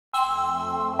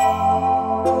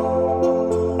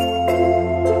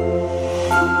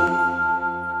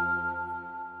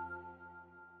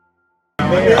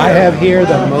here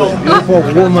the most beautiful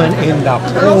woman in the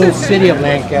whole city of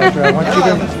Lancaster. I want you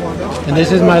to, and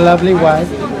this is my lovely wife,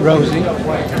 Rosie.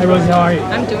 Hi Rosie, how are you?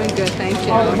 I'm doing good, thank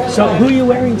you. So who are you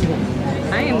wearing today?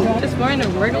 I am just wearing a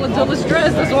regular double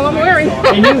dress. That's all I'm wearing.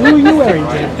 And who are you wearing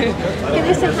today? Can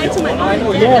I say hi to my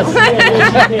mom? Yes, yes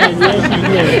you can. Yes, you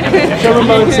can. So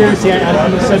Ramon, seriously,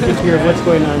 I'm the subject here of what's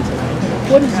going on tonight.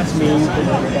 What does this mean?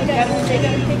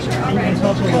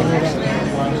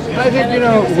 I think, you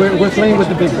know, we're playing with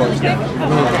the big boys now. I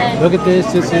mean, look at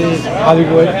this. This is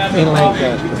Hollywood in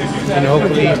Lancaster. And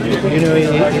hopefully, you know,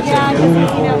 it's a boom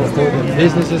for the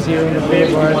businesses here on the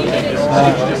boulevard.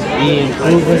 The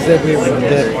improvements that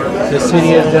the city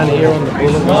has done here on the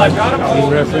boulevard in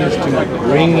reference to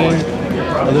bringing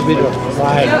a little bit of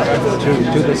pride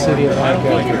to the city of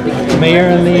Lancaster. The mayor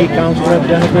and the council have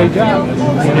done a great job.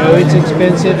 You know, it's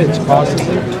expensive, it's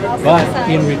costly, but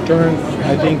in return,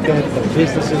 I think that the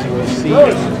businesses will see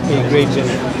a great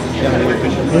benefit.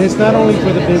 And it's not only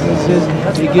for the businesses,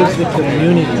 it gives the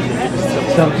community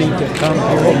something to come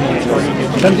here and enjoy,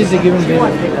 something to give them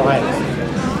benefit of life.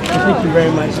 Thank you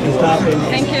very much for stopping.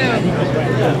 Thank you.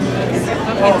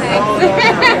 Okay,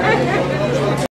 thanks.